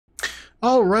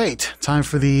All right, time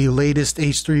for the latest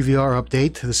H3 VR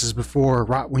update. This is before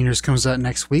RotWieners comes out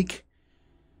next week.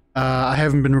 I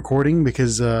haven't been recording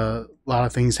because a lot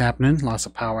of things happening, lots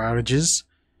of power outages.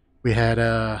 We had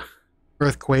a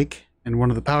earthquake and one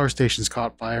of the power stations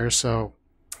caught fire, so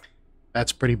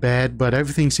that's pretty bad. But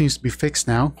everything seems to be fixed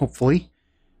now, hopefully.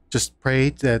 Just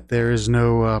pray that there is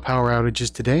no power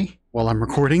outages today while I'm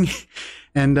recording.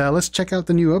 And let's check out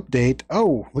the new update.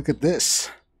 Oh, look at this.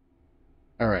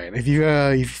 All right, if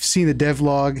you've seen the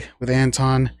devlog with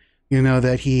Anton, you know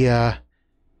that he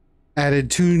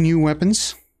added 2 new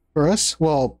weapons for us.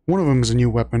 Well, one of them is a new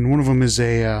weapon. One of them is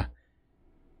a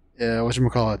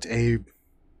whatchamacallit, a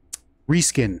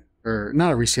reskin, or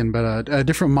not a reskin, but a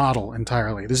different model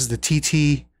entirely. This is the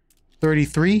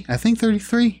TT33, I think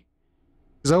 33,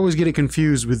 because I always get it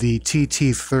confused with the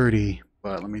TT30.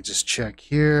 But let me just check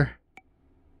here.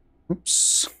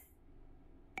 Oops.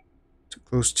 Too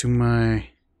close to my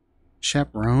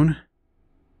chaperone.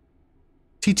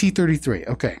 TT33,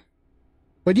 okay.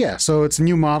 But yeah, so it's a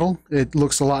new model. It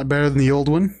looks a lot better than the old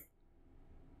one.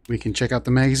 We can check out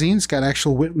the magazine. It's got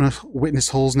actual witness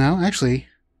holes now. Actually,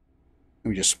 let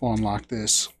me just spawn lock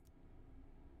this.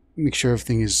 Make sure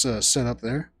everything is set up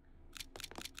there.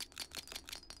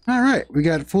 Alright, we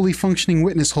got fully functioning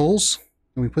witness holes.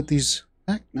 Can we put these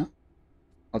back? No?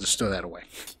 I'll just throw that away.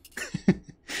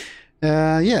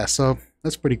 Yeah, so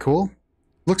that's pretty cool.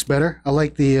 Looks better. I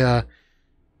like the,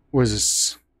 what is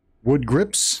this? Wood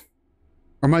grips?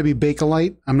 Or it might be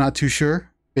Bakelite. I'm not too sure.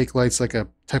 Bakelite's like a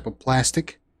type of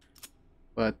plastic.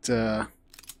 But,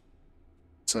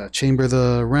 let's chamber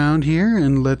the round here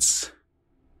and let's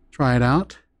try it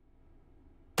out.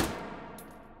 A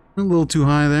little too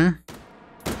high there.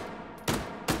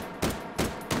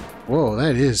 Whoa,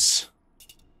 that is...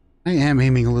 I am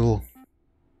aiming a little...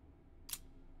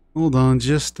 Hold on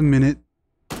just a minute.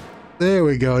 There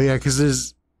we go. Yeah, because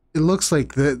it looks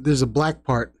like there's a black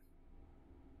part,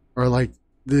 or like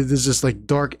there's this like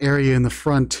dark area in the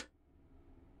front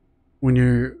when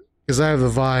you're, because I have the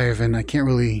Vive and I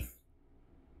don't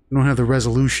have the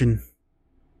resolution,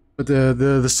 but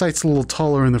the sight's a little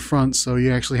taller in the front, so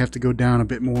you actually have to go down a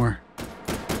bit more.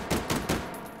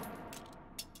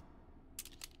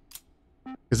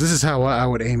 Because this is how I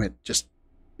would aim it. Just,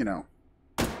 you know,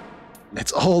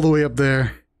 it's all the way up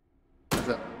there.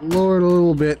 Lower it a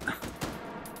little bit.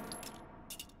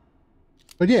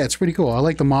 But yeah, it's pretty cool. I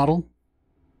like the model.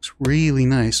 It's really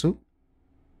nice. Oh,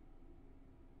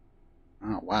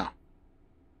 wow.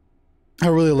 I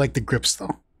really like the grips,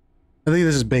 though. I think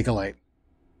this is Bakelite.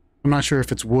 I'm not sure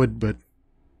if it's wood, but...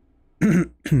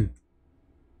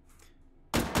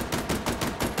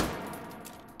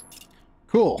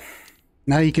 Cool.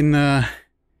 Now you can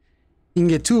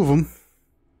get 2 of them.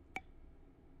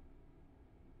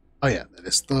 Oh yeah, that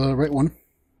is the right one.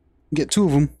 Get 2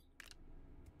 of them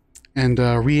and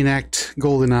reenact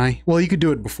GoldenEye. Well, you could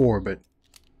do it before, but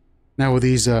now with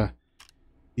these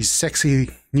sexy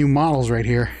new models right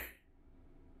here.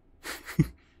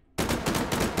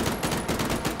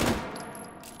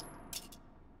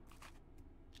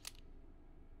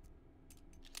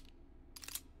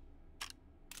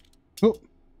 Oh,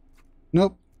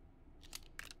 nope.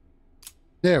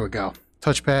 There we go.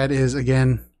 Touchpad is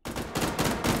again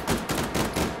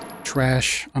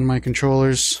trash on my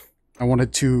controllers. I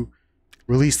wanted to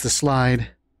release the slide,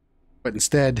 but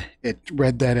instead it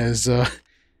read that as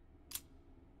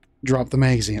drop the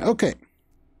magazine. Okay,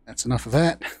 that's enough of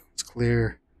that. Let's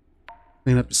clean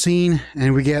up the scene,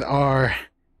 and we get our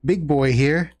big boy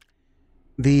here,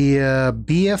 the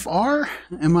BFR.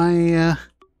 Am I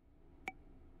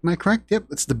correct? Yep,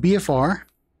 it's the BFR.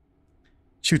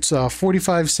 Shoots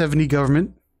 4570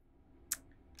 government.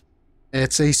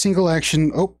 It's a single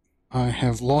action. Oh, I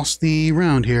have lost the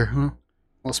round here. Huh?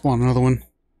 I'll spawn another one.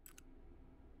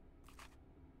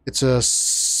 It's a...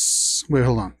 Wait,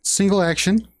 hold on. Single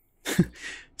action.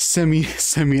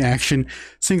 Semi-action.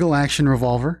 Single action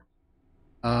revolver.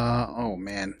 Oh,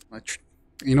 man.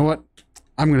 You know what?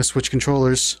 I'm going to switch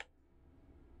controllers.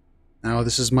 Now,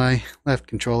 this is my left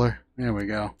controller. There we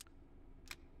go.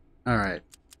 Alright.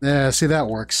 Yeah, see, that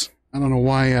works. I don't know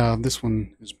why this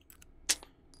one is...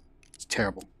 It's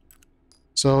terrible.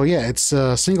 So yeah, it's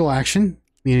single action,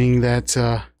 meaning that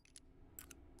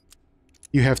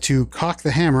you have to cock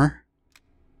the hammer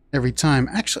every time.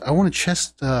 Actually, I want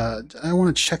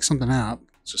to check something out.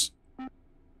 It's just...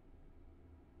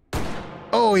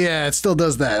 Oh yeah, it still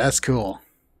does that. That's cool.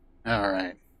 All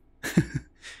right.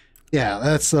 Yeah,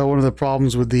 that's one of the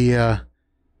problems with the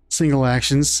single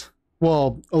actions.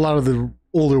 Well, a lot of the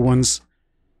older ones,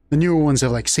 the newer ones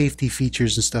have like safety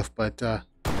features and stuff, but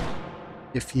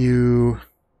if you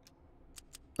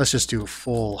Let's just do a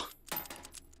full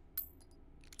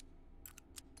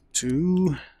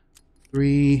 2,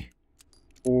 3,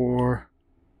 4,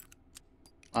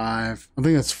 5. I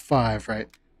think that's 5, right?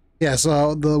 Yeah,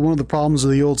 so one of the problems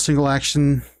of the old single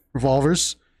action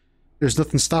revolvers, there's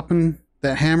nothing stopping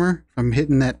that hammer from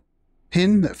hitting that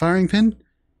pin, that firing pin,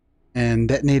 and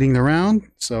detonating the round.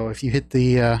 So if you hit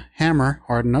the hammer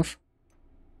hard enough,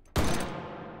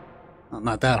 well,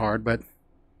 not that hard, but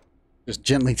just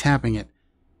gently tapping it.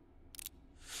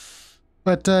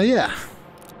 But yeah.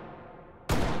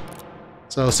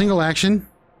 So single action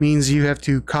means you have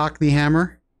to cock the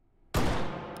hammer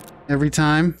every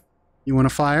time you want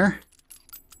to fire.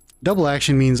 Double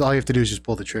action means all you have to do is just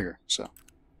pull the trigger. So,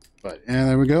 but yeah,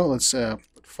 there we go. Let's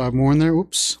put 5 more in there.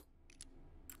 Oops.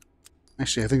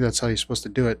 Actually, I think that's how you're supposed to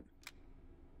do it.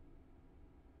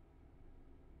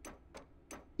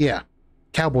 Yeah,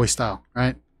 cowboy style,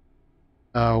 right?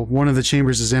 One of the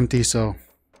chambers is empty, so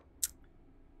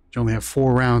you only have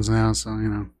 4 rounds now. So you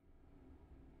know,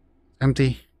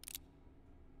 empty.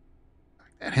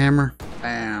 That hammer,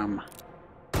 bam.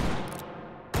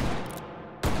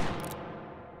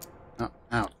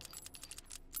 Out.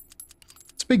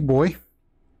 It's a big boy.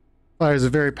 Fires a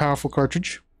very powerful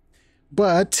cartridge.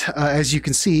 But, as you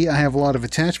can see, I have a lot of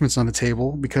attachments on the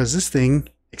table because this thing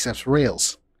accepts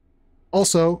rails.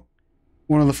 Also,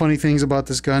 one of the funny things about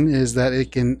this gun is that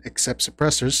it can accept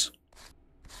suppressors.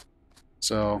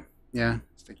 So, yeah,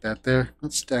 stick that there.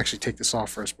 Let's actually take this off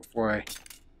first before I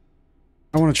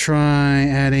want to try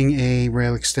adding a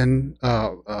barrel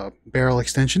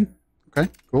extension.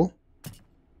 Okay, cool.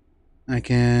 I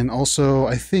can also,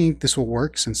 I think this will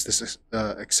work since this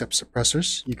accepts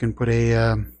suppressors. You can put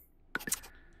a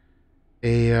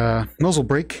muzzle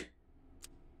brake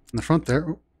in the front there.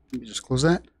 Oh, let me just close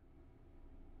that.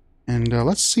 And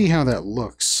let's see how that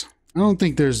looks. I don't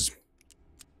think there's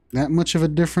that much of a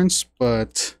difference,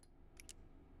 but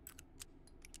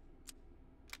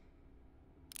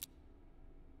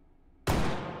yeah,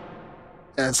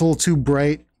 it's a little too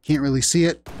bright. Can't really see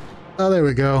it. Oh, there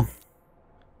we go.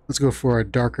 Let's go for a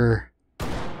darker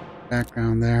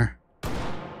background there.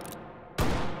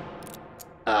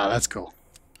 Ah, that's cool.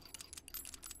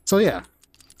 So yeah,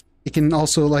 it can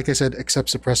also, like I said, accept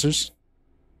suppressors,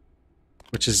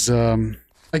 which is, I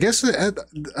guess, if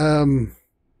I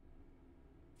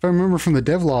remember from the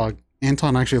devlog,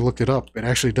 Anton actually looked it up. It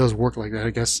actually does work like that,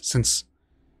 I guess, since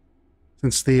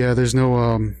the there's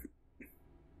no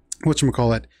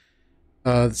whatchamacallit.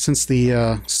 Since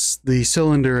the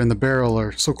cylinder and the barrel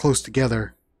are so close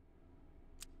together.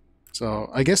 So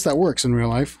I guess that works in real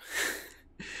life.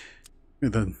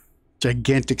 With a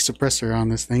gigantic suppressor on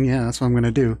this thing. Yeah, that's what I'm going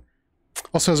to do.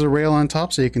 Also has a rail on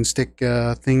top so you can stick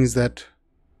things that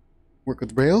work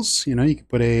with rails. You know, you can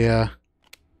put a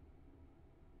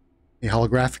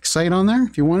holographic sight on there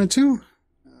if you wanted to.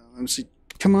 Let me see.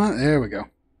 Come on. There we go.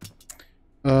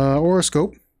 Or a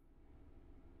scope.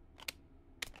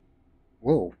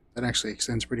 Whoa, that actually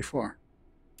extends pretty far.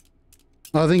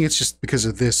 I think it's just because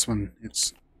of this one.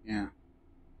 It's, yeah.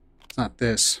 It's not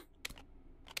this.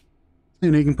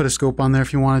 You know, you can put a scope on there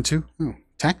if you wanted to. Oh,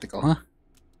 tactical, huh?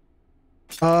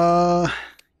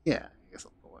 Yeah. I guess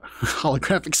I'll put a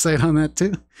holographic sight on that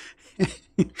too.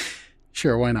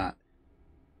 Sure, why not?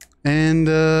 And,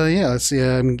 yeah, let's see.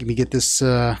 Let me get this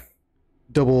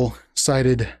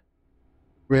double-sided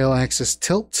rail axis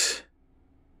tilt.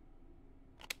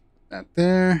 That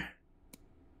there.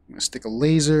 I'm gonna stick a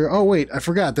laser. Oh wait, I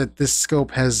forgot that this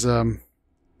scope has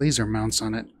laser mounts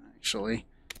on it. Actually,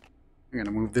 I'm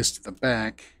gonna move this to the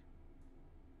back.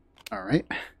 All right,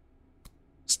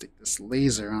 stick this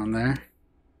laser on there.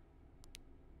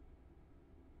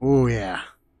 Oh yeah,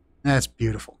 that's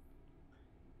beautiful.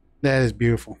 That is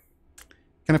beautiful.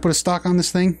 Can I put a stock on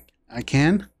this thing? I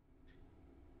can.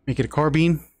 Make it a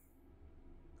carbine,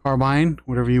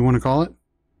 whatever you want to call it.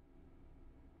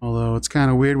 Although it's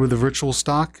kind of weird with the virtual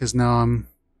stock, because now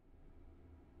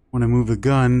when I move the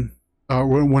gun,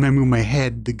 when I move my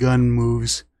head, the gun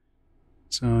moves.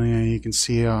 So yeah, you can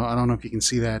see, I don't know if you can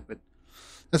see that, but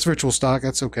that's virtual stock,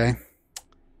 that's okay.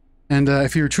 And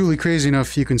if you're truly crazy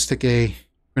enough, you can stick a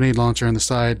grenade launcher on the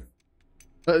side.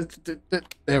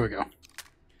 There we go.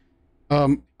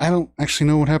 I don't actually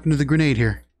know what happened to the grenade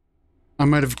here. I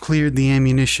might have cleared the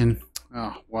ammunition.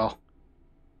 Oh, well.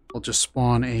 I'll just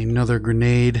spawn another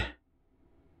grenade.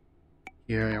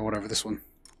 Yeah, whatever, this one.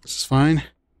 This is fine.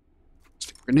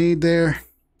 Stick a grenade there.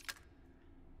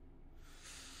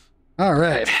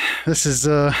 Alright. This is,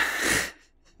 it's a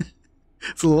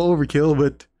little overkill,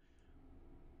 but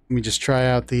let me just try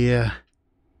out the,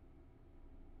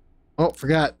 oh,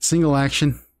 forgot. Single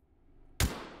action.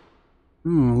 A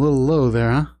little low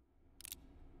there, huh?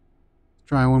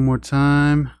 Try one more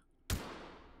time.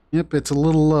 Yep, it's a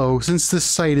little low. Since this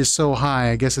sight is so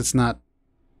high, I guess it's not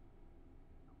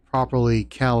properly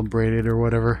calibrated or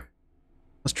whatever.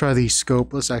 Let's try the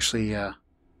scope. Let's actually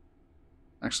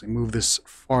move this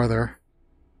farther.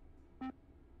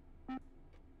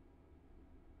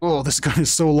 Oh, this gun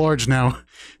is so large now.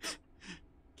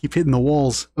 Keep hitting the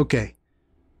walls. Okay.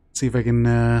 Let's see if I can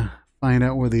find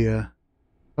out where the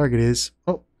target is.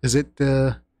 Oh, is it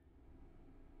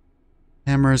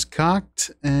hammer is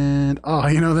cocked, and oh,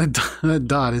 you know, that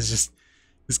dot is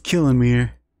killing me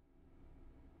here.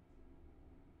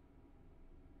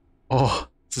 Oh,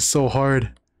 this is so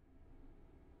hard.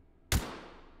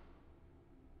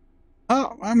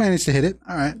 Oh, I managed to hit it.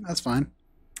 All right, that's fine.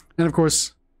 And of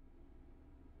course,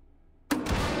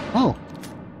 oh,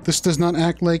 this does not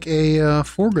act like a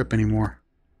foregrip anymore.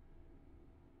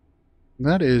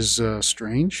 That is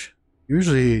strange.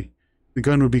 Usually the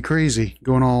gun would be crazy,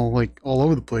 going all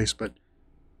over the place, but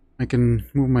I can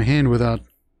move my hand without.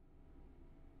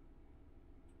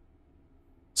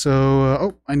 So,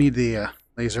 oh, I need the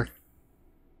laser.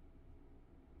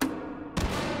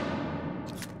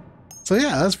 So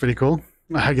yeah, that's pretty cool.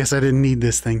 I guess I didn't need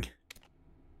this thing.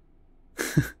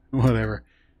 Whatever.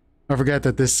 I forgot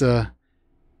that this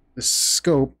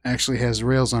scope actually has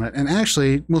rails on it. And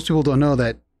actually, most people don't know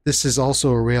that this is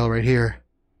also a rail right here.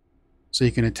 So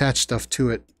you can attach stuff to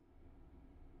it.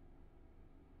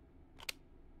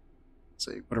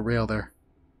 So you put a rail there.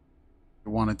 If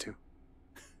you wanted to.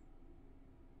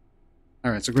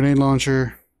 Alright, so grenade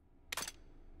launcher.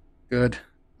 Good.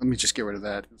 Let me just get rid of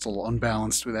that. It's a little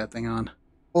unbalanced with that thing on.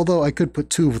 Although I could put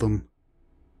two of them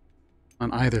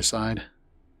on either side.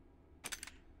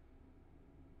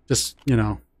 Just, you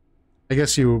know, I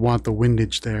guess you would want the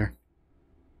windage there.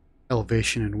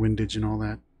 Elevation and windage and all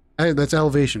that. That's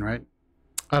elevation, right?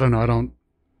 I don't know.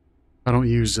 I don't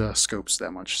use scopes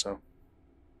that much, so.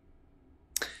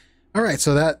 All right,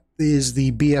 so that is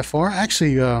the BFR. I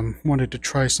actually wanted to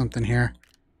try something here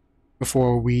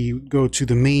before we go to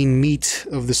the main meat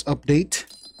of this update.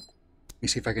 Let me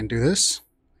see if I can do this.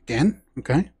 Again,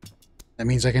 okay. That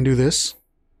means I can do this.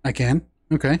 I can,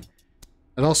 okay.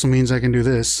 That also means I can do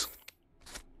this.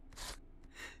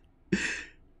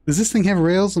 Does this thing have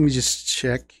rails? Let me just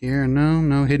check here. No,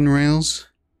 no hidden rails.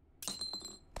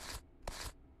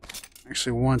 I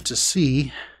actually want to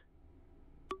see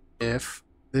if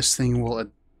this thing will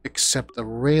accept a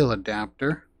rail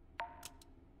adapter.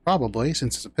 Probably,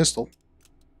 since it's a pistol.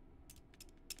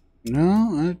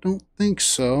 No, I don't think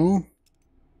so.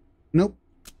 Nope.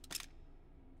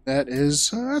 That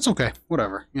is, that's okay.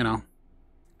 Whatever, you know.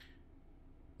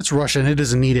 It's Russian. It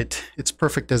doesn't need it. It's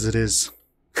perfect as it is.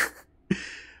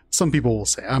 Some people will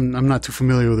say. I'm not too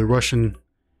familiar with the Russian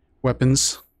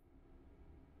weapons.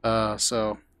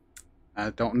 So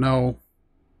I don't know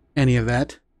any of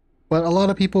that. But a lot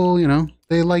of people, you know,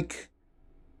 they like...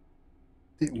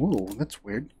 Whoa, that's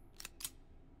weird.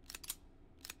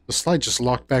 The slide just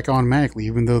locked back automatically,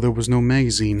 even though there was no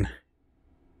magazine.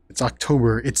 It's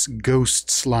October. It's Ghost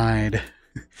Slide.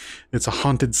 It's a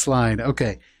haunted slide.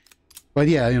 Okay. But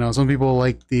yeah, you know, some people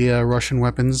like the Russian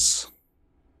weapons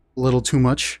a little too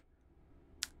much.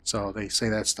 So they say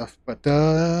that stuff. But,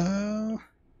 I'll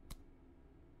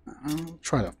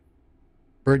try the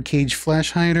birdcage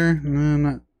flash hider. No, I'm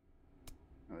not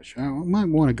sure. I might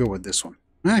want to go with this one.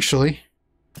 Actually...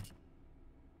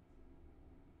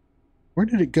 Where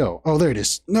did it go? Oh, there it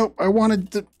is. Nope, I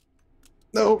wanted to...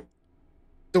 No.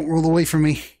 Don't roll away from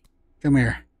me. Come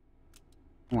here.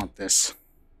 I want this.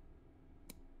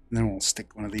 And then we'll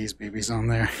stick one of these babies on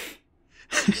there.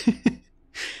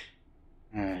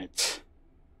 Alright.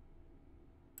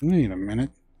 Wait a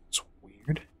minute. It's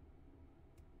weird.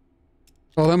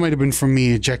 Oh, that might have been from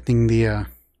me ejecting the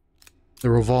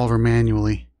revolver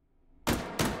manually.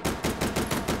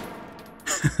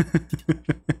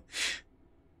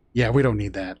 Yeah, we don't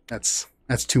need that. That's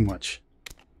too much.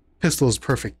 Pistol is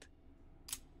perfect.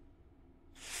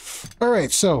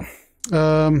 Alright, so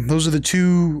those are the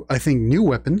two, I think, new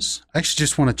weapons. I actually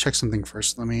just want to check something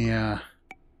first. Let me the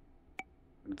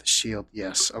shield.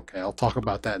 Yes, okay, I'll talk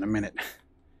about that in a minute.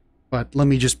 But let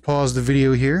me just pause the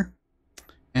video here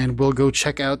and we'll go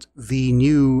check out the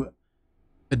new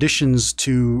additions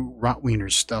to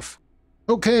RotWieners stuff.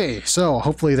 Okay, so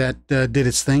hopefully that did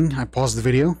its thing. I paused the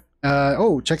video.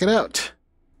 Oh, check it out.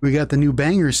 We got the new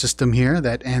banger system here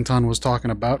that Anton was talking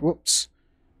about. Whoops.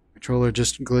 Controller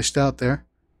just glitched out there.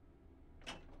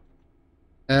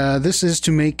 This is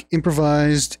to make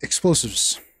improvised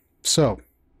explosives. So.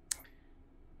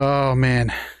 Oh,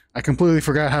 man. I completely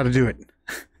forgot how to do it.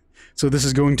 So this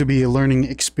is going to be a learning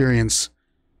experience.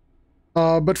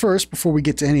 But first, before we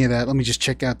get to any of that, let me just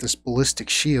check out this ballistic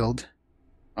shield.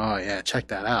 Oh yeah, check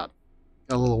that out.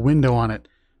 Got a little window on it.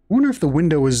 I wonder if the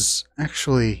window is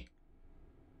actually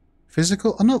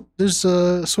physical. Oh no, there's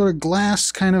a sort of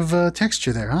glass kind of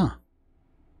texture there, huh?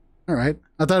 Alright.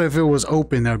 I thought if it was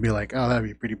open, that would be like, oh, that'd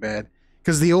be pretty bad.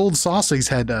 Because the old sosigs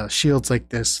had shields like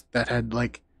this that had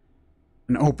like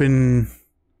an open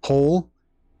hole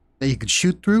that you could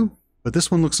shoot through. But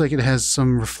this one looks like it has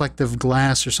some reflective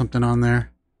glass or something on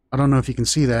there. I don't know if you can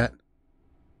see that.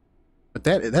 But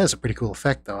that is a pretty cool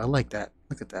effect, though. I like that.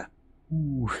 Look at that.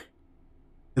 Ooh.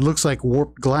 It looks like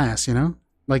warped glass, you know?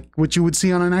 Like what you would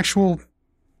see on an actual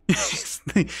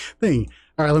thing.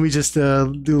 Alright, let me just do a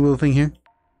little thing here.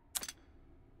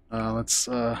 Let's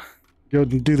go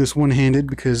and do this one-handed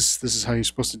because this is how you're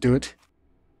supposed to do it.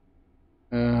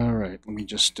 Alright, let me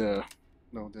just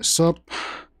load this up.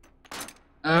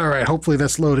 Alright, hopefully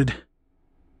that's loaded.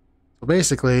 So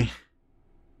basically,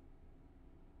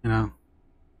 you know,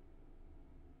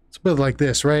 it's a bit like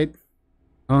this, right?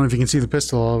 I don't know if you can see the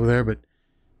pistol over there, but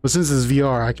since this is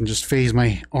VR, I can just phase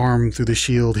my arm through the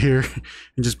shield here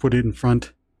and just put it in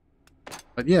front.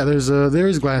 But yeah, there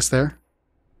is glass there.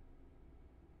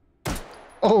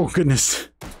 Oh goodness!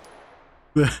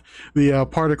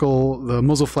 The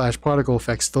muzzle flash particle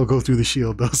effects still go through the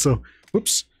shield though. So,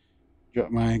 whoops! Drop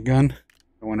my gun.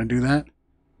 I want to do that.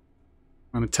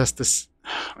 I want to test this.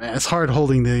 Man, it's hard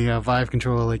holding the Vive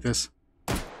controller like this.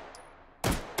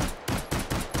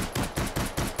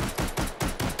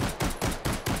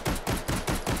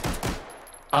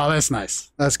 Oh, that's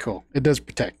nice. That's cool. It does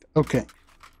protect. Okay.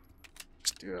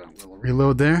 Let's do a little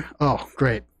reload there. Oh,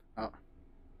 great.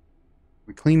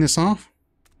 We clean this off?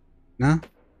 No?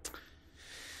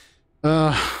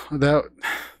 That...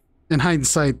 In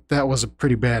hindsight, that was a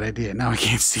pretty bad idea. Now I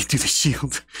can't see through the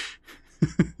shield.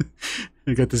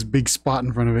 I got this big spot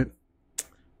in front of it.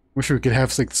 Wish we could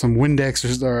have like some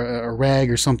Windex or a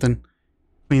rag or something.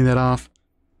 Clean that off.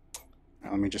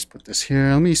 Now, let me just put this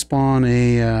here. Let me spawn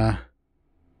a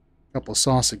couple of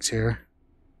sosigs here.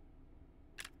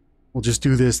 We'll just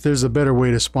do this. There's a better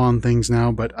way to spawn things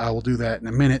now, but I will do that in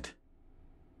a minute.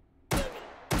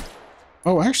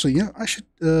 Oh, actually, yeah, I should,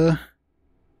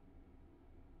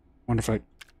 wonder if I...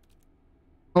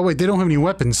 Oh, wait, they don't have any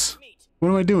weapons. What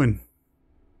am I doing?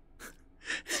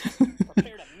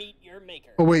 Prepare to meet your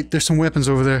maker. Oh, wait, there's some weapons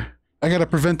over there. I gotta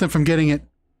prevent them from getting it.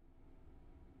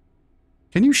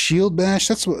 Can you shield bash?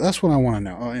 That's what I want to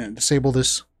know. Oh, yeah, disable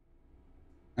this.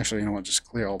 Actually, you know what? Just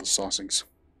clear all the sosigs.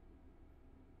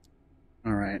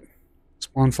 Alright.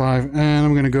 Spawn 5, and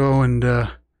I'm gonna go and,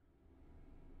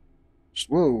 just,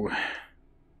 whoa.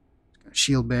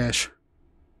 Shield bash.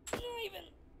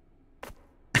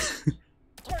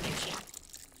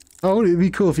 Oh, it'd be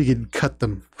cool if you could cut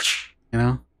them, you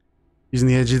know? Using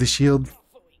the edge of the shield.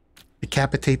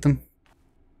 Decapitate them.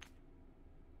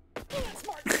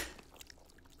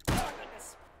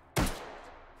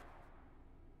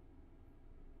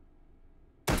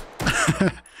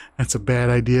 That's a bad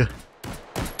idea.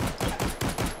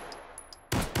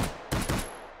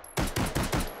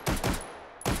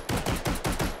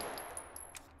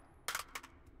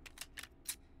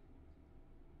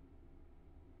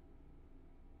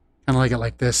 Kind of like it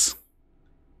like this.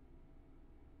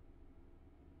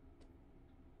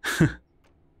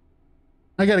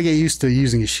 I gotta get used to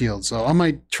using a shield, so I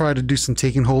might try to do some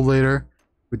take and hold later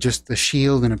with just the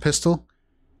shield and a pistol.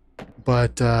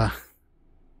 But, I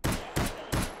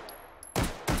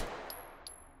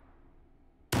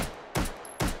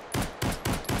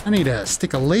need to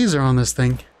stick a laser on this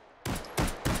thing.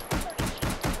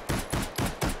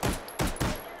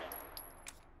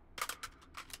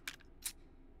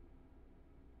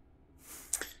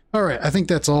 Alright, I think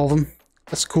that's all of them.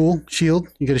 That's cool. Shield.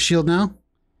 You get a shield now?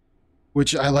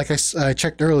 Which, I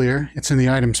checked earlier, it's in the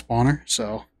item spawner,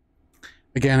 so...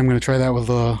 Again, I'm going to try that with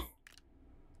a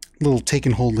little take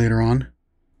and hold later on. Can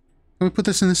we put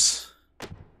this in this?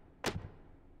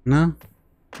 No?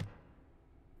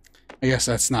 I guess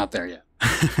that's not there yet.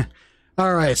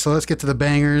 Alright, so let's get to the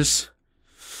bangers.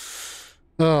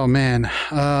 Oh, man.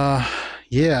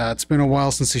 Yeah, it's been a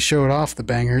while since they showed off the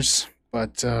bangers,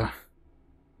 but,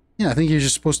 yeah, I think you're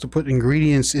just supposed to put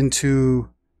ingredients into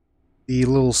the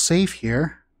little safe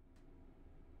here.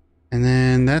 And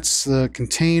then that's the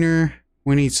container.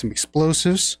 We need some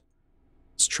explosives.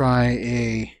 Let's try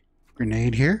a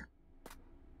grenade here.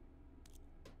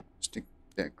 Stick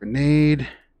that grenade.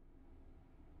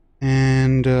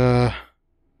 And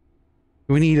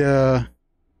we need a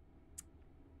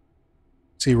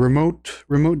remote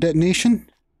detonation.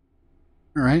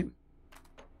 All right.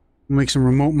 Make some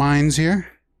remote mines here.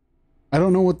 I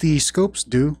don't know what the scopes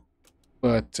do,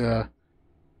 but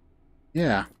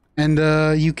yeah. And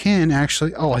you can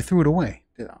actually... Oh, I threw it away.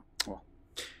 Yeah. Well,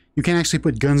 you can actually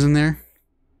put guns in there.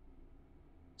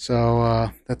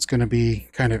 So that's going to be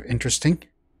kind of interesting.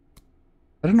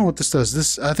 I don't know what this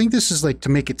does. I think this is like to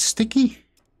make it sticky,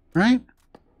 right?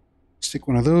 Stick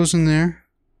one of those in there.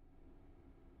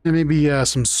 And maybe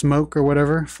some smoke or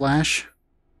whatever, flash.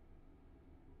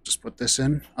 Just put this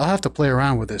in. I'll have to play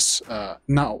around with this,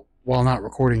 while not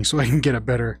recording, so I can get a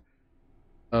better,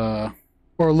 or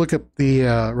look up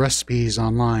the recipes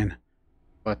online.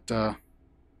 But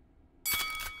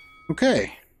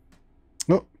okay.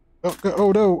 Oh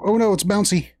no, it's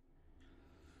bouncy.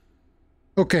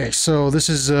 Okay, so this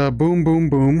is boom, boom,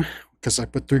 boom, because I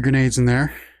put 3 grenades in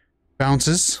there.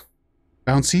 Bounces,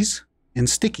 bouncies, and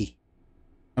sticky.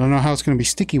 I don't know how it's going to be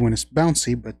sticky when it's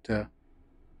bouncy, but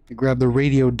I grab the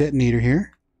radio detonator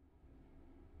here.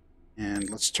 And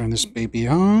let's turn this baby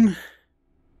on.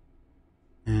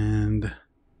 And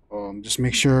just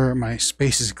make sure my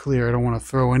space is clear. I don't want to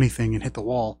throw anything and hit the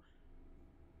wall.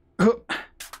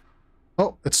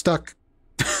 Oh, it's stuck.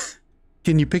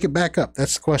 Can you pick it back up?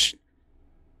 That's the question.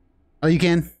 Oh, you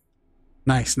can?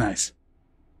 Nice, nice.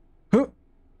 Oh,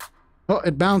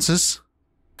 it bounces.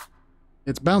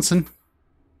 It's bouncing.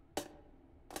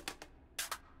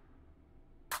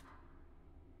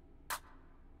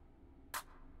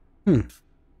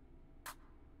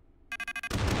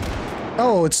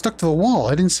 Oh, it's stuck to the wall.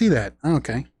 I didn't see that.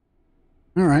 Okay.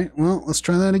 Alright, well, let's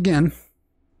try that again.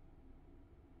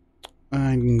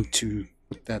 I need to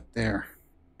put that there.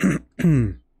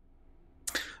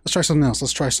 Let's try something else.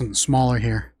 Let's try something smaller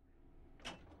here.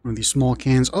 One of these small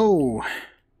cans. Oh!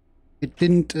 It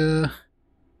didn't,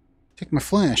 take my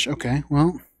flash. Okay,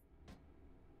 well.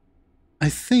 I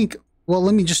think... Well,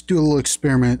 let me just do a little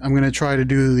experiment. I'm going to try to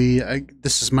do the...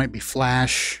 might be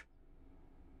flash.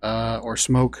 Or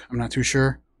smoke. I'm not too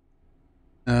sure.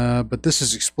 But this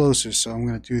is explosive, so I'm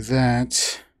going to do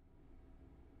that.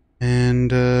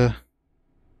 And,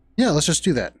 yeah, let's just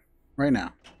do that right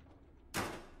now.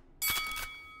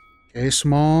 Okay,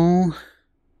 small.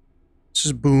 This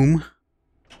is boom.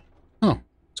 Oh,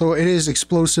 so it is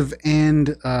explosive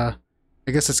and, I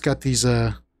guess it's got these,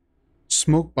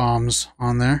 smoke bombs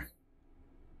on there.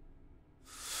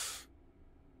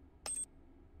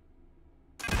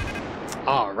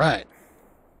 All right.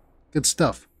 Good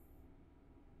stuff.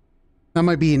 That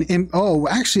might be an... Oh,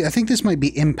 actually, I think this might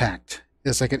be impact.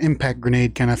 It's like an impact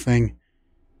grenade kind of thing.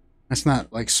 That's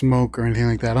not like smoke or anything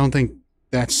like that. I don't think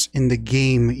that's in the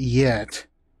game yet.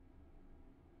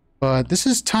 But this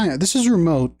is time. This is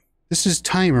remote. This is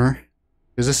timer.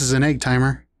 Because this is an egg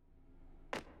timer.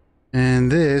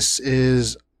 And this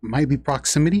is... might be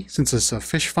proximity, since it's a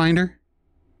fish finder.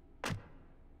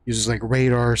 Uses like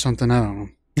radar or something. I don't know.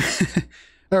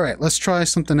 Alright, let's try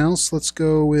something else. Let's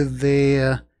go with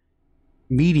a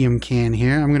medium can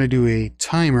here. I'm going to do a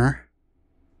timer.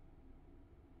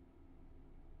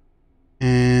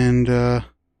 And, oh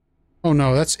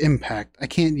no, that's impact. I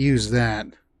can't use that.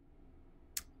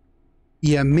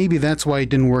 Yeah, maybe that's why it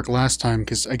didn't work last time,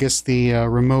 because I guess the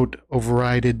remote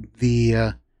overrided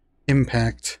the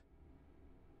impact.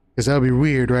 Because that would be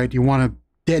weird, right? You want to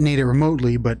detonate it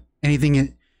remotely, but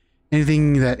anything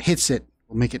that hits it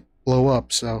will make it blow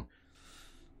up. So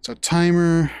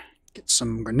timer, get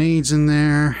some grenades in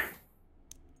there.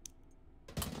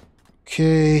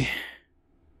 Okay.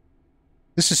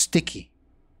 This is sticky.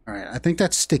 Alright, I think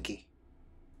that's sticky.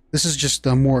 This is just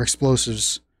more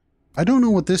explosives. I don't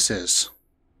know what this is.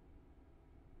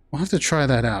 We'll have to try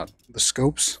that out. The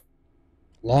scopes.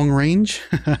 Long range.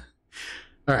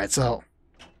 Alright, so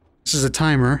this is a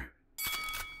timer.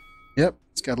 Yep,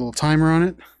 it's got a little timer on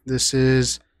it. This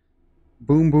is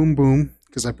boom, boom, boom,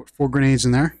 because I put 4 grenades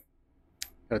in there.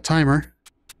 Got a timer.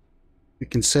 You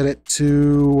can set it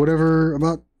to whatever,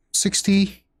 about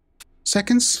 60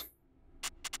 seconds.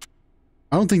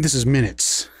 I don't think this is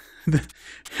minutes.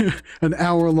 An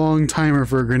hour-long timer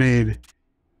for a grenade.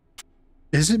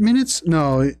 Is it minutes?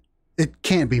 No, it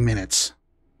can't be minutes.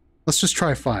 Let's just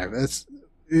try 5.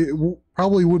 It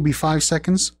probably would be 5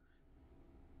 seconds.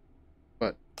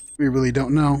 But we really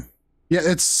don't know. Yeah,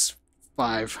 it's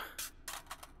 5.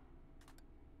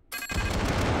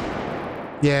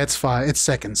 Yeah, it's 5. It's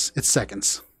seconds. It's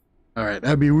seconds. Alright,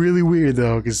 that'd be really weird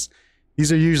though, because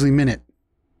these are usually minute.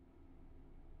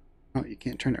 Oh, you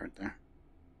can't turn it right there.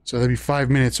 So that'd be 5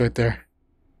 minutes right there.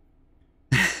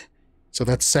 So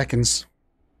that's seconds.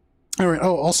 Alright,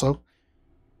 oh, also,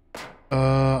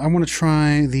 I want to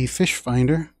try the fish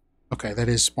finder. Okay, that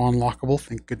is spawn lockable,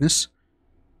 thank goodness.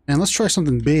 And let's try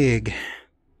something big.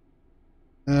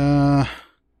 Let's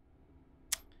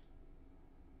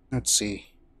see.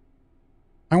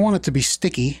 I want it to be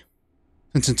sticky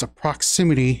since it's a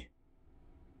proximity.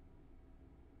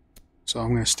 So I'm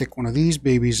going to stick one of these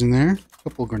babies in there. A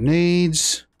couple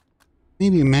grenades.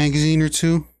 Maybe a magazine or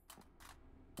two.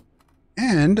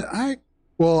 And I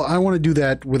want to do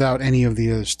that without any of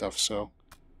the other stuff. So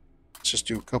let's just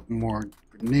do a couple more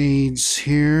grenades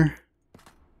here.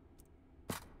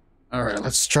 Alright,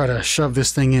 let's try to shove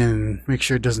this thing in and make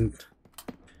sure it doesn't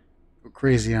go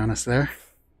crazy on us there.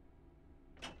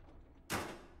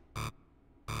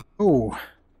 Oh,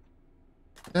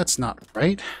 that's not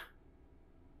right.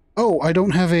 Oh, I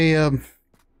don't have a,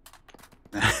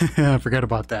 I forgot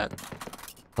about that.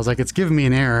 I was like, it's giving me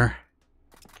an error.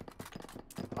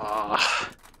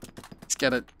 Let's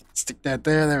get it. Stick that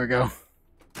there. There we go.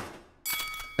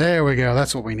 There we go.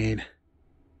 That's what we need.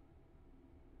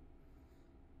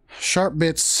 Sharp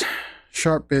bits.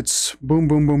 Sharp bits. Boom,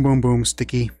 boom, boom, boom, boom.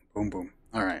 Sticky. Boom, boom.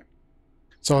 Alright.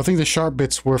 So I think the sharp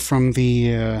bits were from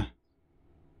the,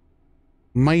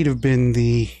 might have been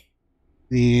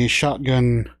the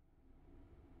shotgun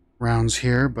rounds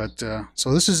here, but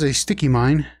so this is a sticky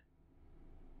mine,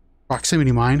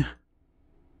 proximity mine.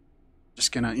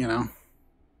 Just gonna, you know,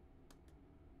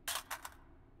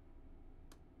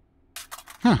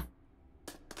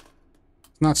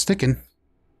 it's not sticking.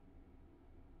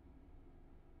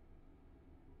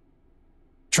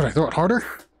 Should I throw it harder?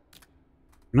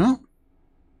 No.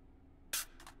 It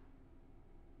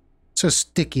says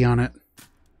sticky on it.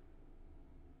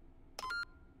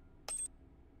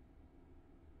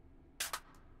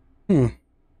 I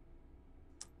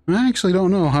actually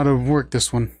don't know how to work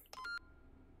this one.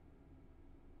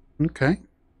 Okay.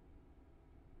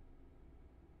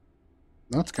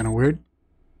 That's kind of weird.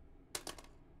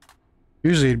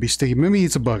 Usually it'd be sticky. Maybe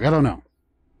it's a bug. I don't know.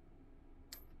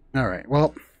 Alright,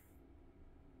 well.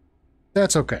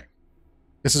 That's okay.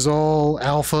 This is all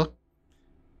alpha.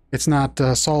 It's not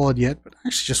solid yet, but I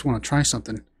actually just want to try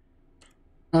something.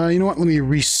 You know what? Let me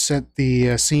reset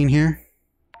the scene here.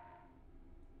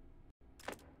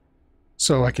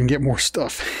 So I can get more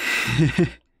stuff.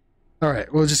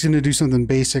 Alright, we're just going to do something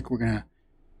basic. We're going to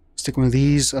stick one of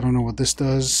these. I don't know what this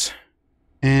does.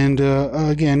 And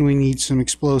again, we need some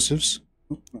explosives.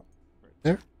 Oh, right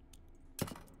there.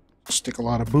 Stick a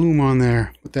lot of boom on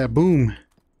there. With that boom.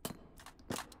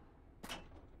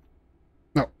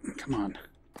 No, come on.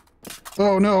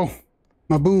 Oh no!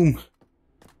 My boom.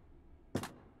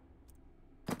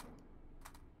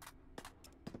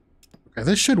 Okay,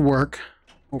 this should work.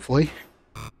 Hopefully.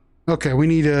 Okay, we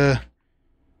need a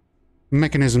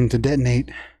mechanism to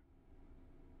detonate.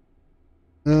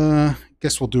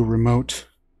 Guess we'll do remote.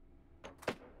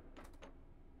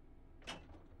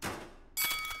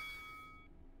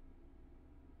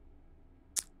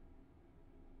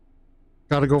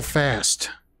 Gotta go fast.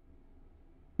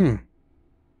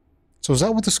 So is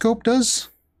that what the scope does?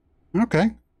 Okay.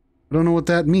 I don't know what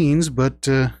that means, but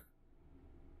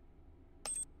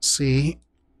see.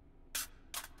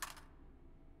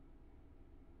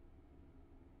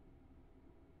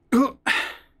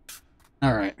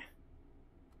 Alright.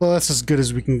 Well, that's as good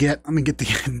as we can get. Let me get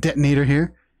the detonator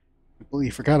here. I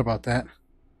completely forgot about that.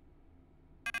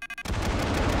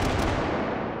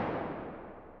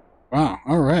 Wow,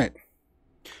 alright.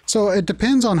 So it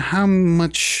depends on how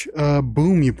much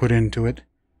boom you put into it.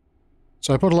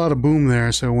 So I put a lot of boom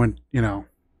there, so it went, you know,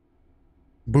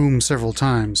 boom several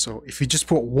times. So if you just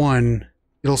put one,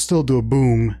 it'll still do a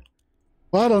boom.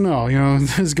 Well, I don't know, you know,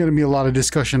 there's going to be a lot of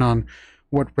discussion on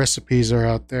what recipes are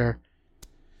out there.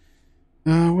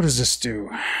 What does this do?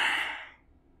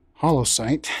 Hollow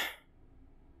sight.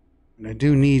 And I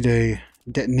do need a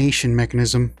detonation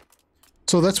mechanism.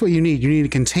 So that's what you need. You need a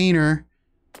container,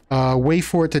 way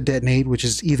for it to detonate, which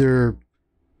is either,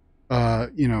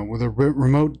 you know, with a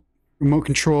remote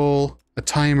control, a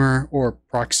timer, or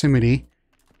proximity.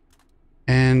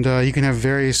 And you can have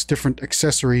various different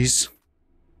accessories.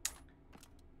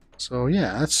 So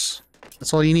yeah, that's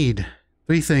all you need.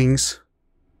 3 things.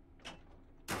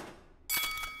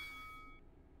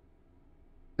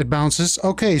 It bounces.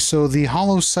 Okay, so the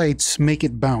hollow sights make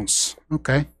it bounce.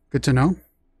 Okay, good to know.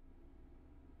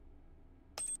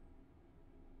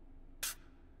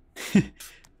 It's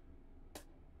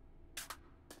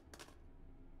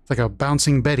like a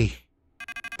bouncing Betty.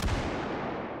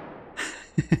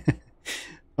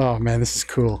 Oh man, this is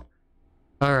cool.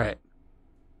 Alright.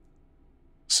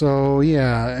 So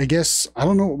yeah, I guess, I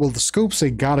don't know, well the scopes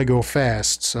say gotta go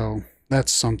fast, so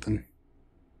that's something.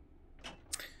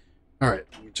 Alright,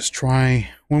 let me just try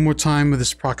one more time with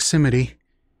this proximity.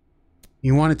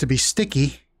 You want it to be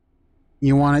sticky.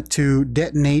 You want it to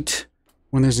detonate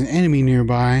when there's an enemy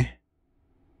nearby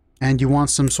and you want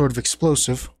some sort of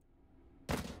explosive,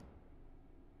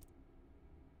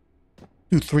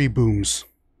 do 3 booms.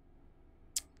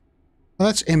 Well,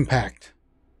 that's impact,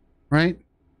 right?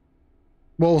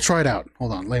 Well, we'll try it out.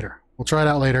 Hold on, later. We'll try it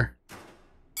out later.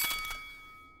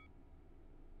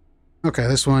 Okay,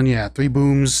 this one, yeah, 3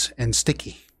 booms and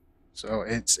sticky. So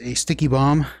it's a sticky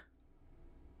bomb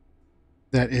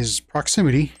that is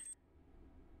proximity.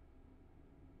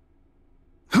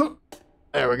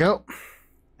 There we go.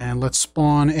 And let's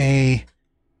spawn a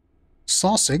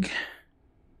sosig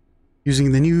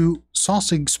using the new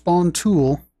sosig spawn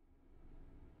tool.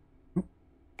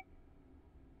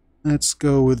 Let's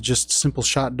go with just simple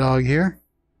shot dog here.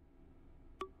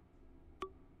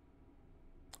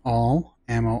 All,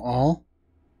 ammo all.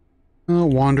 Oh,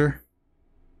 wander.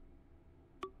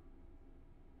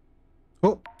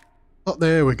 Oh,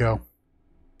 there we go.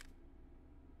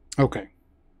 Okay.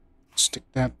 Stick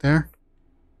that there.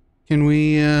 Can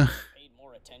we, Paid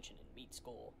more attention in meat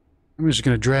school. I'm just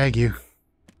gonna drag you.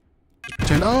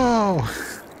 Pretend, oh!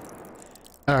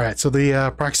 Alright, so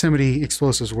the proximity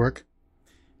explosives work.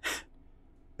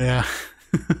 Yeah.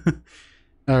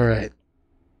 Alright.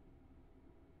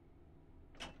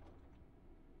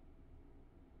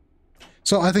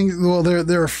 So I think, well,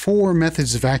 there are 4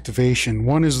 methods of activation.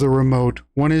 One is the remote,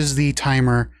 one is the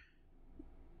timer,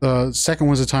 the second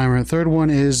one's a timer, the third one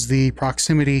is the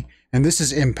proximity, and this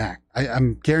is impact.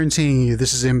 I'm guaranteeing you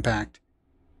this is impact.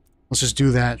 Let's just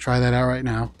do that, try that out right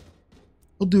now.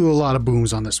 We'll do a lot of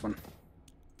booms on this one.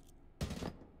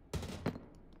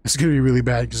 It's gonna be really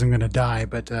bad because I'm gonna die,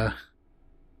 but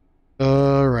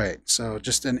alright, so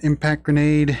just an impact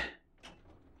grenade.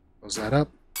 Close that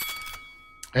up.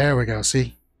 There we go,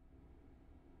 see?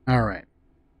 Alright.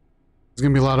 There's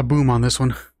gonna be a lot of boom on this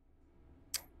one.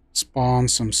 Spawn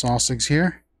some sosigs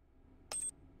here.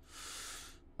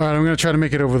 Alright, I'm gonna try to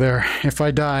make it over there. If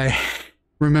I die,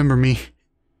 remember me.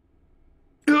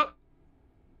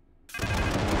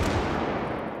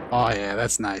 Oh yeah,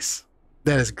 that's nice.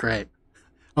 That is great.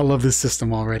 I love this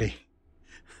system already.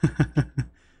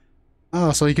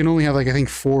 Oh, so you can only have, like, I think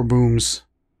 4 booms.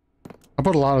 I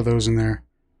put a lot of those in there.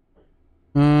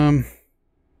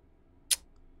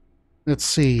 Let's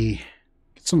see.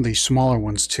 Get some of these smaller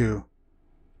ones too.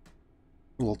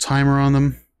 A little timer on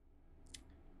them.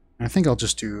 And I think I'll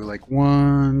just do like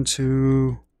 1,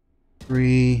 2,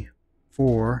 3,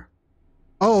 4.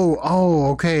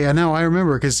 Oh, okay. Now I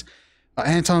remember because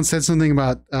Anton said something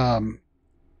about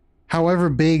however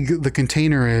big the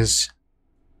container is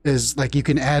like you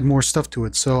can add more stuff to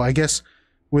it. So I guess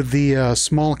with the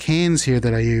small cans here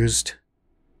that I used,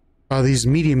 these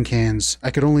medium cans,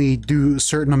 I could only do a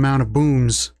certain amount of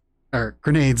booms or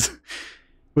grenades.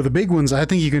 With the big ones, I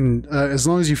think you can, as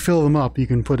long as you fill them up, you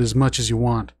can put as much as you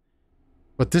want.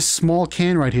 But this small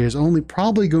can right here is only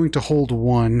probably going to hold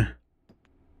 1.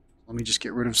 Let me just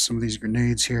get rid of some of these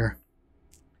grenades here.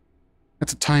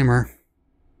 That's a timer.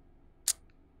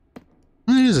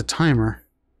 Well, it is a timer.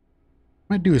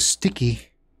 Might do a sticky.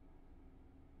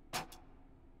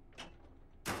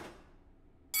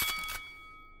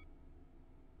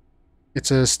 It's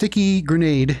a sticky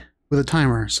grenade with a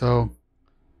timer, so,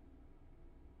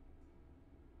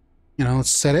 you know, let's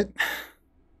set it.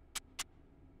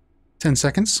 10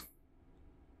 seconds.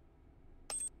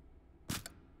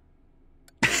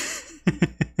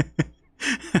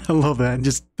 I love that.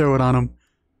 Just throw it on them.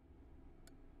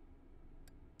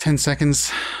 10 seconds.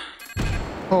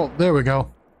 Oh, there we go.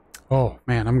 Oh,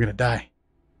 man, I'm gonna die.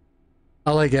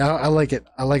 I like it. I like it.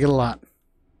 I like it a lot.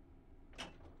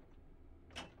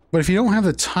 But if you don't have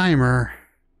the timer,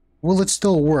 will it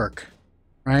still work?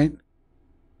 Right?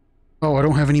 Oh, I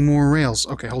don't have any more rails.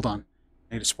 Okay, hold on.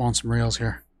 I need to spawn some rails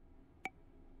here.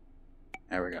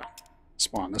 There we go.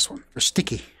 Spawn this one for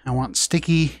sticky. I want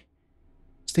sticky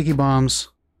bombs.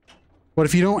 But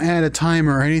if you don't add a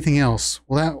timer or anything else,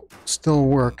 will that still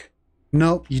work?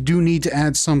 Nope, you do need to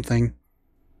add something.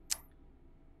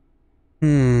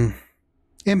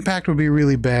 Impact would be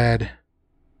really bad.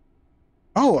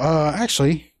 Oh,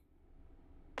 actually,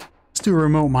 let's do a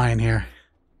remote mine here.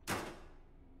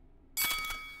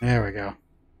 There we go.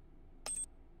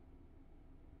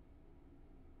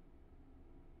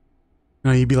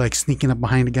 No, you'd be like sneaking up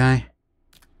behind a guy.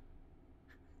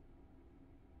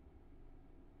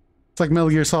 It's like Metal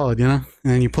Gear Solid, you know?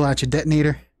 And then you pull out your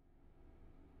detonator.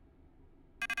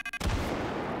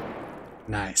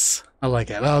 Nice. I like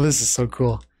it. Oh, this is so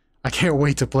cool. I can't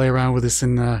wait to play around with this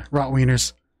in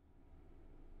RotWieners.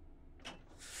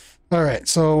 Alright,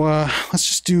 so let's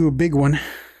just do a big one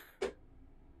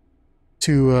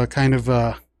to kind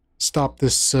of stop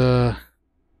this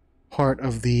part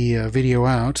of the video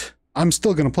out. I'm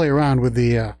still going to play around with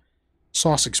the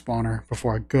sosig spawner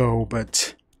before I go,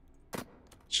 but let's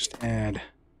just add...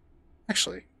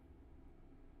 Actually,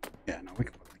 yeah, no, we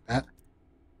can put it like that.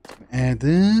 Add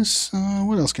this.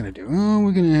 What else can I do? Oh,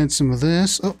 we're going to add some of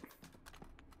this. Oh,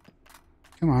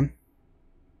 come on.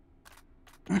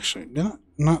 Actually, did I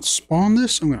not spawn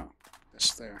this? I'm going to put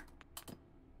this there. There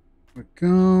we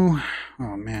go.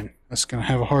 Oh, man, that's going to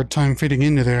have a hard time fitting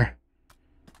into there.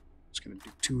 Just going to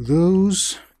do 2 of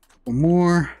those. A couple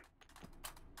more.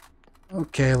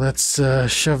 Okay, let's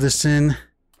shove this in.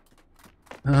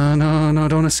 No,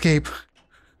 don't escape.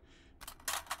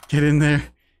 Get in there.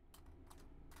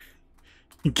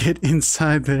 Get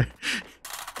inside there.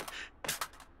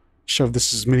 Shove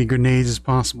this as many grenades as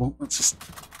possible. Let's just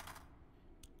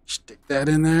stick that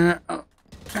in there. Oh,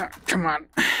 come on.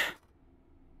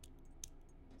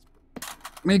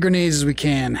 Many grenades as we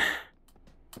can.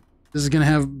 This is gonna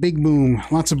have big boom.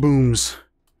 Lots of booms.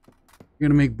 We're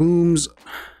gonna make booms.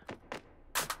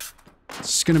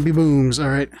 It's gonna be booms.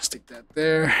 Alright, stick that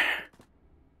there.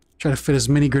 Try to fit as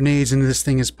many grenades into this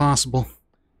thing as possible.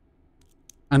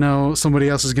 I know somebody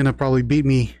else is gonna probably beat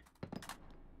me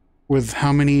with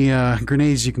how many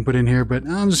grenades you can put in here, but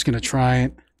I'm just gonna try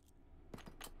it.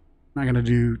 Not gonna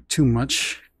do too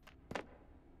much.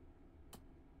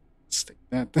 Stick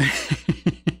that there.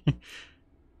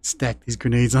 Stack these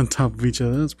grenades on top of each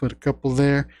other. Let's put a couple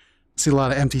there. See a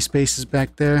lot of empty spaces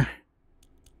back there.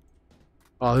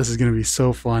 Oh, this is gonna be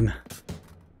so fun.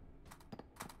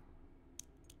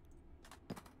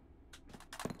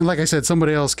 And like I said,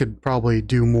 somebody else could probably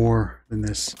do more than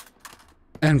this.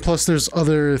 And plus there's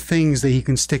other things that you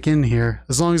can stick in here.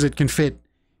 As long as it can fit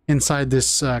inside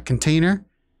this container,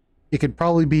 it could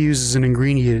probably be used as an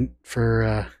ingredient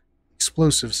for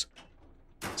explosives.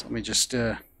 So let me just...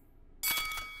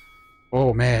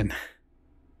 Oh man.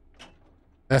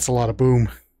 That's a lot of boom.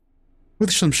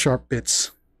 With some sharp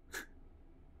bits.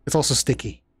 It's also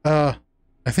sticky. I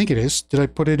think it is. Did I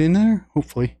put it in there?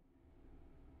 Hopefully.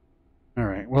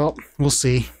 Alright, well, we'll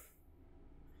see.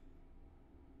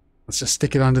 Let's just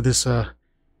stick it onto this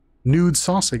nude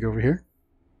sosig over here.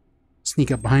 Sneak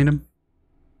up behind him.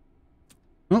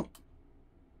 Oh.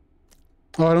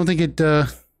 Oh, I don't think it got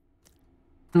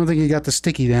the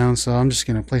sticky down, so I'm just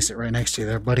gonna place it right next to you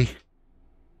there, buddy.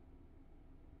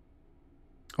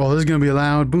 Oh, this is gonna be a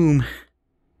loud boom.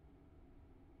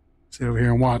 Sit over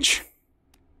here and watch.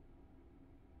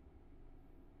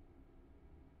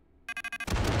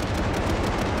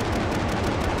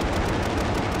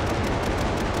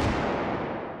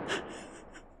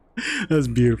 That's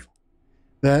beautiful.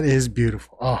 That is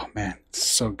beautiful. Oh man, it's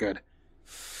so good.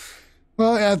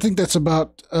 Well, yeah, I think that's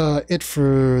about it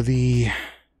for the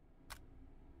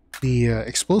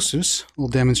explosives. A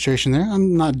little demonstration there.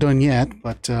 I'm not done yet,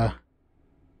 but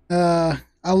I'll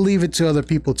leave it to other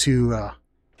people to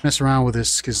mess around with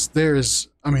this, because there's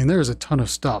a ton of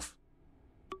stuff.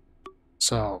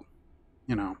 So,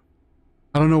 you know,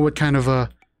 I don't know what kind of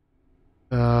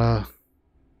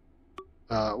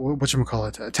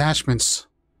whatchamacallit, attachments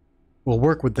will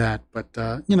work with that, but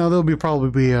you know, there'll probably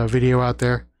be a video out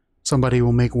there. Somebody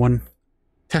will make one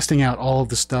testing out all of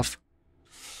the stuff.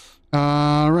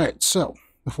 Right, so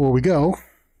before we go,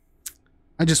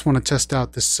 I just want to test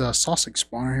out this sosig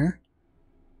spawner here.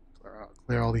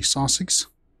 Clear all these sosigs.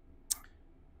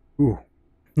 Ooh,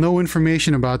 no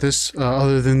information about this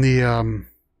other than the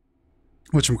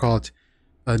whatchamacallit,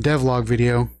 devlog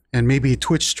video and maybe a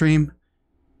Twitch stream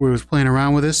where he was playing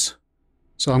around with this.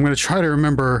 So I'm going to try to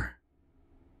remember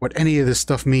what any of this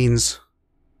stuff means.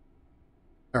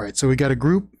 Alright, so we got a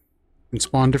group and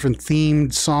spawn different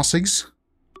themed sosigs.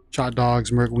 Shot dogs,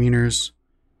 RotWieners,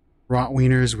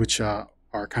 RotWieners, which are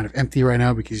kind of empty right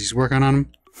now because he's working on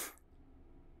them.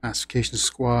 Classification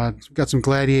squad. We've got some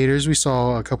gladiators. We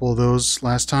saw a couple of those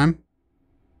last time.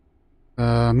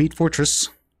 Meat Fortress.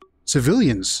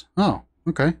 Civilians. Oh,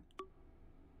 okay.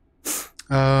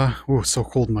 Oh, it's so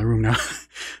cold in my room now.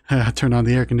 I turned on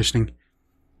the air conditioning.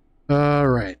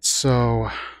 Alright,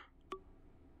 so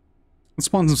let's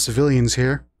spawn some civilians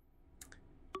here.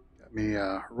 Got me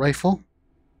a rifle.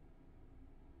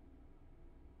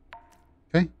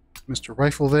 Okay, Mr.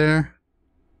 Rifle there.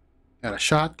 Got a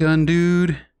shotgun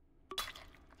dude.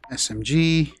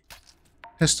 SMG.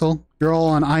 Pistol. You're all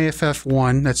on IFF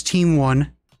 1. That's Team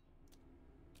 1.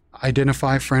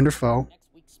 Identify friend or foe. Next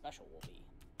week's special will be.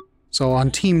 So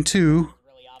on Team 2,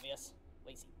 Really obvious.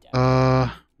 Lazy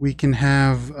we can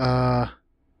have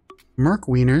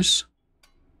RotWieners.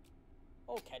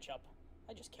 Oh, ketchup.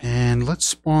 I just can't. And let's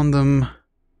spawn them.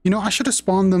 You know, I should have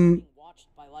spawned them. Being watched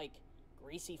by like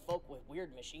greasy folk with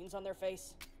weird machines on their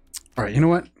face. Alright, you know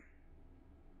what?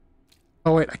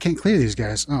 Oh wait, I can't clear these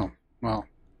guys. Oh, well.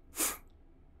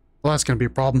 Well, that's gonna be a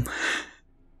problem.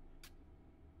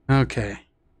 Okay.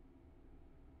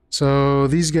 So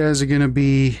these guys are gonna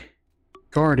be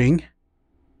guarding.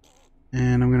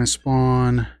 And I'm gonna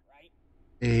spawn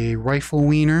a rifle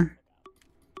wiener.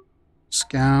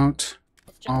 Scout.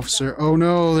 Officer. Oh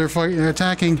no, they're fighting, they're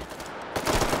attacking.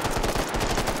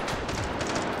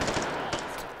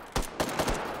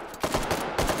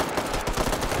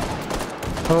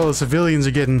 Oh, the civilians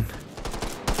are getting...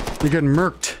 They're getting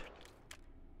murked.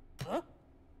 Huh?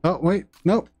 Oh, wait.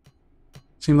 Nope.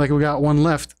 Seemed like we got one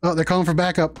left. Oh, they're calling for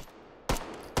backup.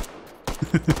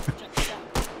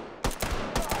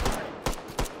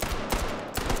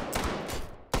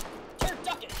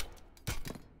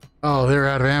 Oh, they're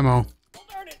out of ammo.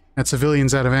 That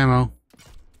civilian's out of ammo.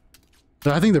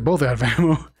 I think they're both out of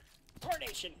ammo.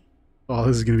 Oh,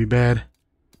 this is gonna be bad.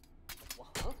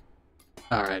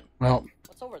 Alright, well...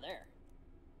 What's over there?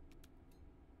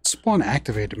 Spawn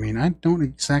activated, I mean, I don't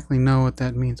exactly know what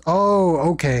that means. Oh,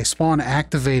 okay, spawn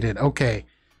activated, okay.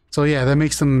 So yeah, that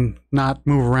makes them not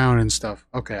move around and stuff.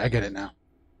 Okay, I get it now.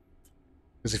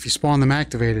 Because if you spawn them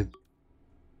activated,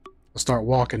 they'll start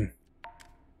walking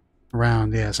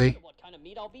around, yeah, see?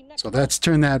 So let's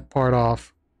turn that part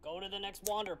off. Go to the next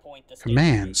wander point.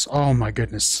 Commands, oh my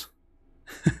goodness.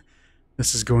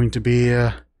 This is going to be,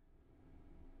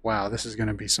 wow, this is going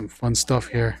to be some fun stuff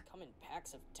here. Come in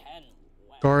packs of 10.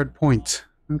 Wow. Guard point.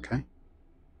 Okay.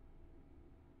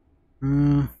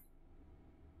 How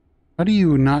do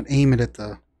you not aim it at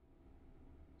the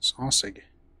sosig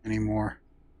anymore?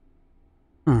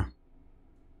 Huh.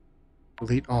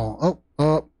 Delete all. Oh,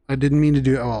 oh, I didn't mean to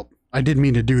do... Oh, I did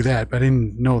mean to do that, but I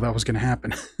didn't know that was going to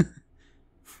happen.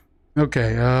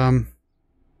 Okay,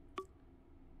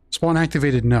 spawn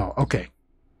activated, no. Okay.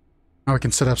 Now we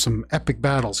can set up some epic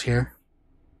battles here.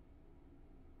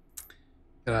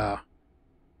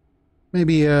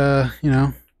 Maybe, you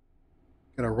know,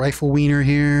 got a rifle wiener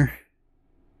here.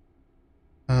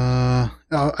 Oh,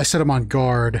 I set him on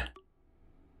guard.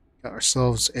 Got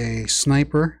ourselves a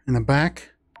sniper in the back.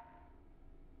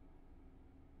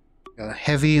 Got a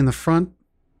heavy in the front.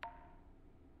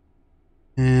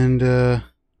 And,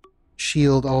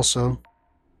 shield also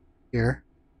here.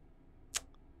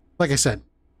 Like I said,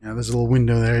 you know, there's a little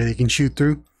window there that you can shoot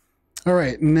through.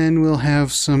 Alright, and then we'll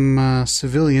have some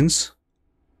civilians.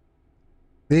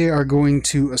 They are going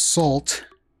to assault.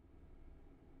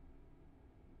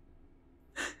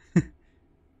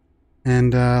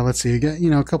 And let's see, you got, you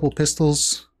know, a couple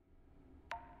pistols.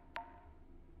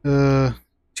 2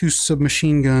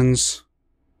 submachine guns.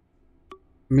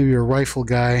 Maybe a rifle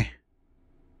guy.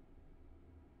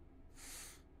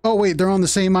 Oh wait, they're on the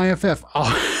same IFF.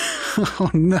 Oh,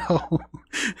 oh no.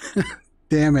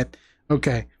 Damn it.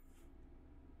 Okay.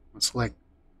 Let's select.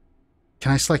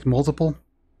 Can I select multiple?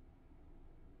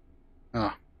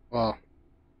 Oh, well.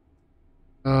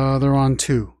 They're on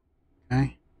 2.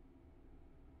 Okay.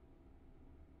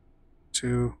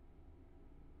 2.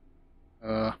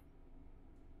 Huh.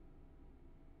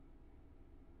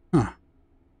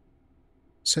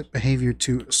 Set behavior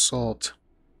to assault.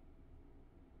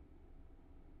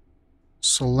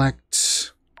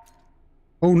 Select.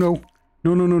 Oh no.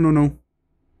 No, no, no, no, no.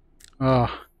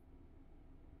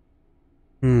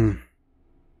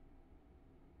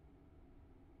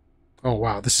 Oh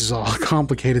wow, this is all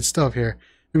complicated stuff here.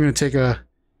 I'm gonna take a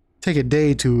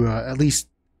day to at least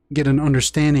get an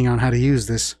understanding on how to use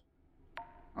this.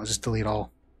 I'll just delete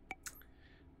all.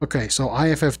 Okay, so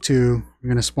IFF2. I'm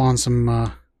gonna spawn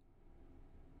some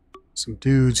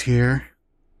dudes here.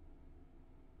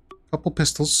 Couple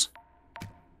pistols.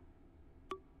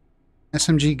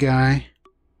 SMG guy.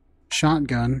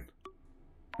 Shotgun.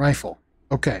 Rifle.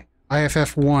 Okay.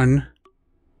 IFF1.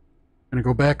 Gonna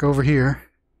go back over here.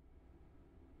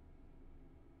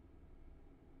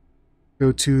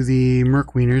 Go to the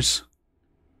Merc Wieners.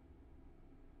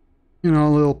 You know,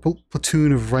 a little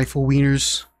platoon of rifle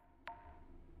wieners.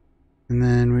 And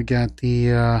then we got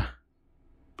the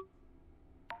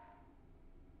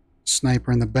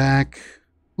sniper in the back.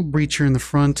 Little breacher in the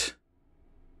front.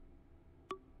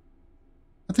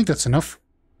 I think that's enough.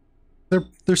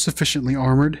 They're sufficiently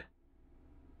armored.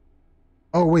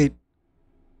 Oh wait.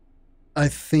 I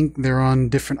think they're on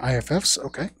different IFFs.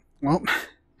 Okay. Well,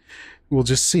 we'll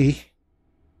just see.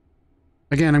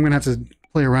 Again, I'm gonna have to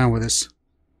play around with this.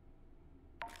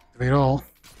 Activate all.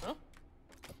 Huh?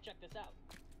 Check this out.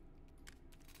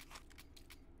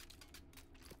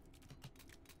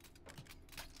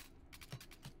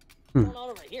 What's going on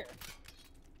over here?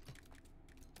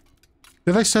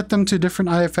 Did I set them to different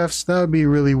IFFs? That would be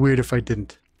really weird if I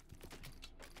didn't.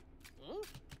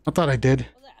 I thought I did.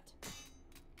 What's that?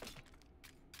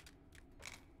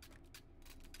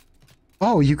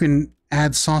 Oh, you can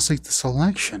add sausage to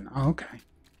selection. Oh, okay.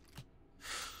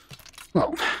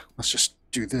 Well, let's just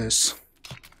do this.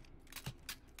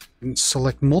 And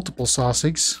select multiple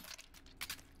sosigs.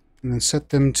 And then set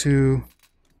them to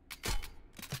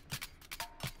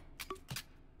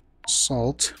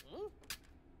salt.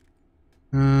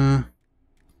 And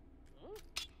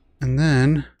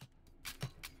then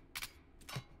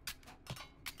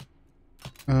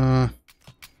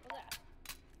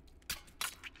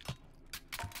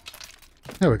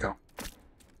there we go.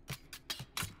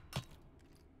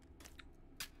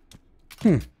 Oh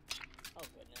goodness.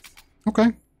 Okay,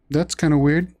 that's kind of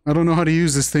weird. I don't know how to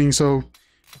use this thing, so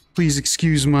please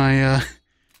excuse my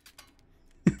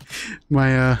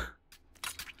my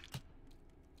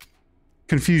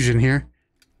confusion here.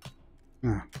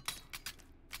 Oh.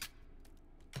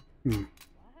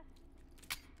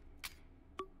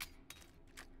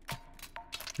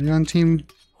 Are you on team?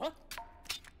 Huh?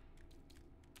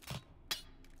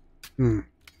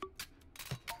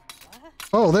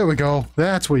 Oh, there we go.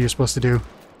 That's what you're supposed to do.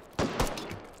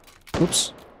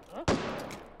 Oops. Huh?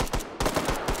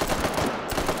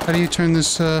 How do you turn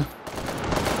this,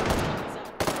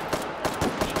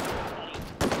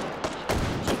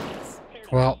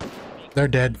 Well, they're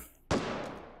dead.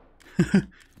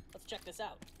 Let's check this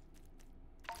out.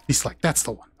 He's like, that's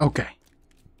the one. Okay.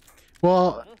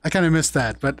 Well, I kind of missed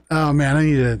that, but oh man,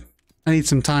 I need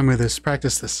some time with this,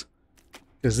 practice this.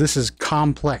 Because this is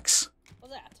complex.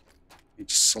 What's that? You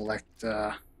just select,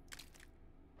 come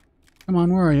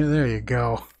on, where are you? There you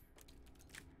go.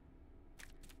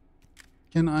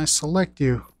 Can I select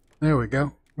you? There we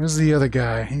go. Where's the other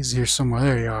guy? He's here somewhere.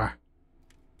 There you are.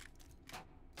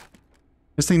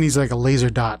 This thing needs like a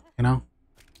laser dot, you know?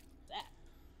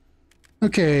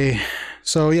 Okay,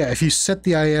 so yeah, if you set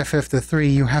the IFF to 3,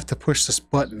 you have to push this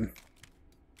button.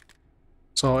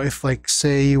 So if, like,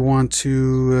 say you want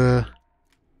to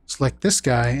select this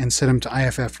guy and set him to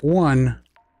IFF 1,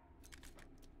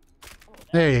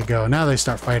 there you go. Now they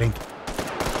start fighting.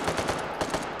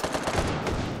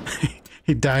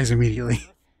 He dies immediately.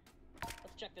 Let's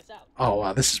check this out. Oh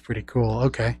wow, this is pretty cool.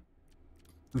 Okay.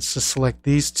 Let's just select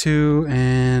these two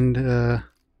and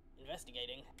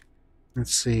Investigating.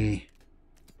 let's see.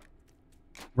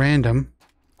 Random.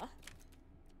 Huh?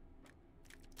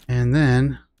 And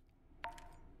then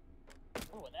I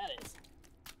wonder what that is.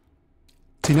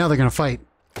 see, now they're gonna fight.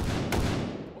 Over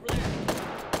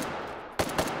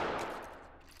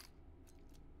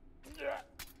there.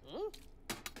 Hmm?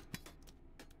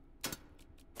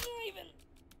 Even.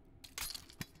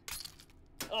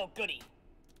 Oh, goody.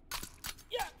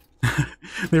 Yeah.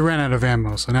 They ran out of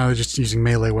ammo, so now they're just using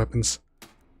melee weapons.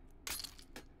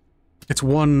 It's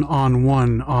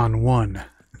 1-on-1-on-1.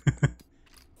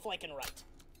 Flanking right.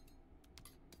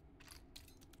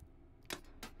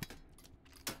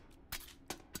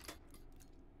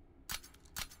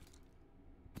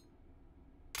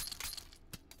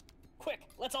 Quick,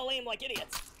 let's all aim like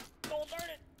idiots. Don't darn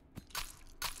it.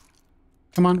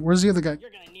 Come on, where's the other guy? You're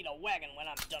gonna need a wagon when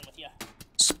I'm done with you.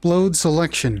 Explode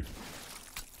selection.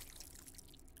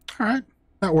 Alright,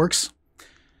 that works.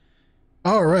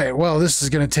 Alright, well, this is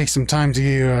going to take some time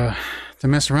to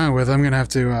mess around with. I'm going to have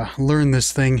to learn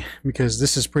this thing because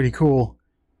this is pretty cool.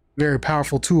 Very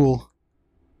powerful tool.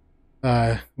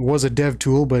 It was a dev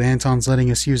tool, but Anton's letting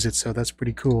us use it, so that's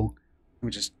pretty cool. Let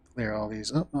me just clear all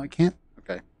these up. No, I can't?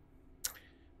 Okay.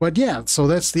 But yeah, so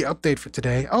that's the update for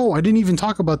today. Oh, I didn't even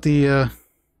talk about the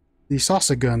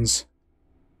sosig guns.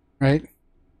 Right?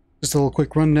 Just a little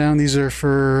quick rundown. These are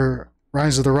for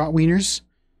Rise of the RotWieners.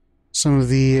 Some of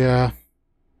the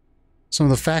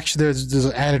factions,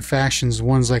 there's added factions.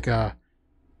 One's like a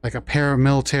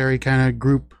paramilitary kind of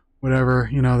group, whatever.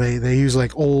 You know, they use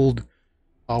like old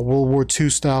World War II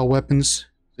style weapons.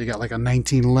 They got like a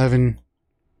 1911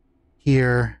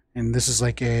 here, and this is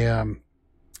like a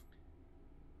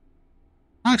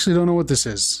I actually don't know what this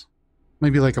is.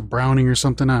 Maybe like a Browning or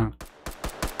something. I don't know.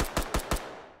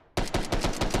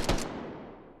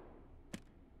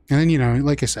 And then, you know,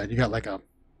 like I said, you got like a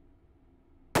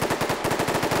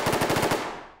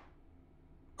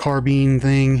carbine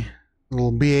thing, a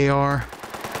little BAR.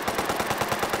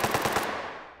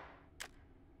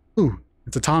 Ooh,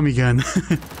 it's a Tommy gun.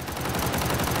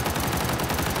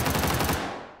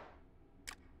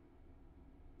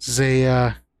 This is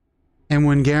a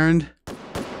M1 Garand.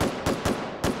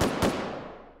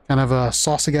 Kind of a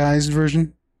saucigized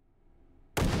version.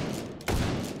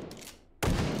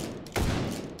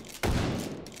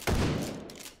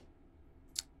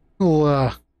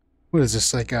 Little, what is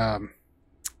this, like,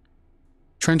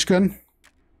 trench gun?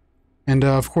 And,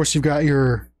 of course, you've got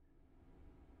your...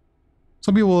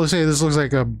 Some people will say this looks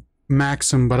like a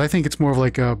Maxim, but I think it's more of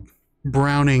like a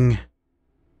Browning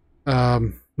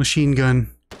machine gun.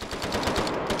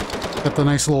 Got the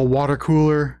nice little water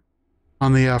cooler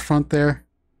on the front there.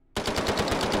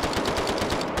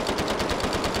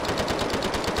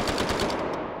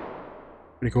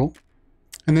 Pretty cool.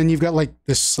 And then you've got like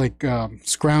this like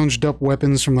scrounged up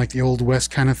weapons from like the Old West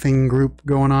kind of thing group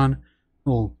going on.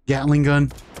 Little Gatling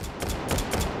gun.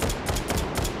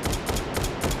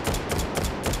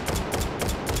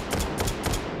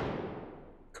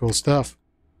 Cool stuff.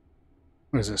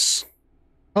 What is this?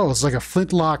 Oh, it's like a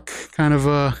flintlock kind of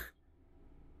a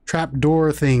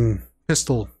trapdoor thing.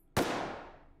 Pistol.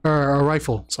 Or a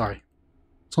rifle, sorry.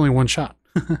 It's only one shot.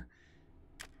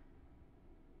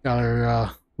 Got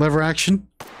our lever action.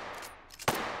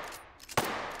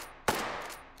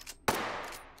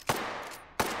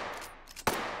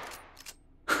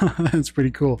 That's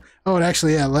pretty cool. Oh, it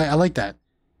actually, yeah, I like that.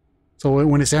 So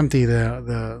when it's empty,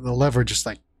 the lever just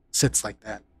like sits like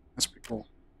that. That's pretty cool.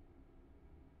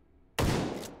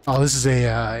 Oh, this is a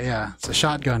yeah, it's a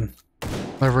shotgun,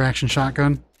 lever action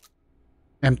shotgun.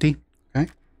 Empty.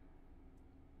 Okay.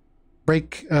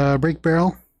 Brake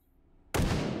barrel.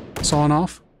 Sawing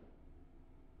off.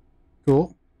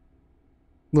 Cool.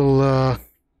 Little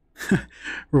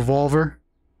revolver.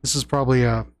 This is probably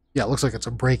a, yeah, it looks like it's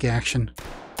a break action.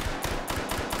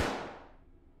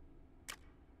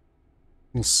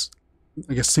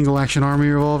 I guess single action army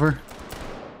revolver.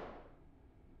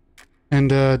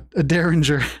 And a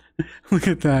Derringer. Look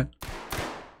at that.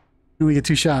 Only get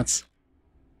 2 shots.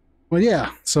 Well,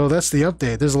 yeah, so that's the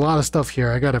update. There's a lot of stuff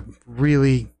here. I gotta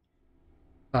really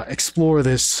explore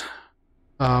this.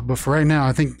 But for right now,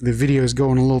 I think the video is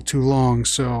going a little too long.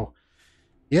 So,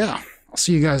 yeah, I'll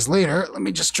see you guys later. Let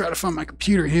me just try to find my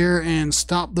computer here and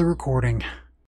stop the recording.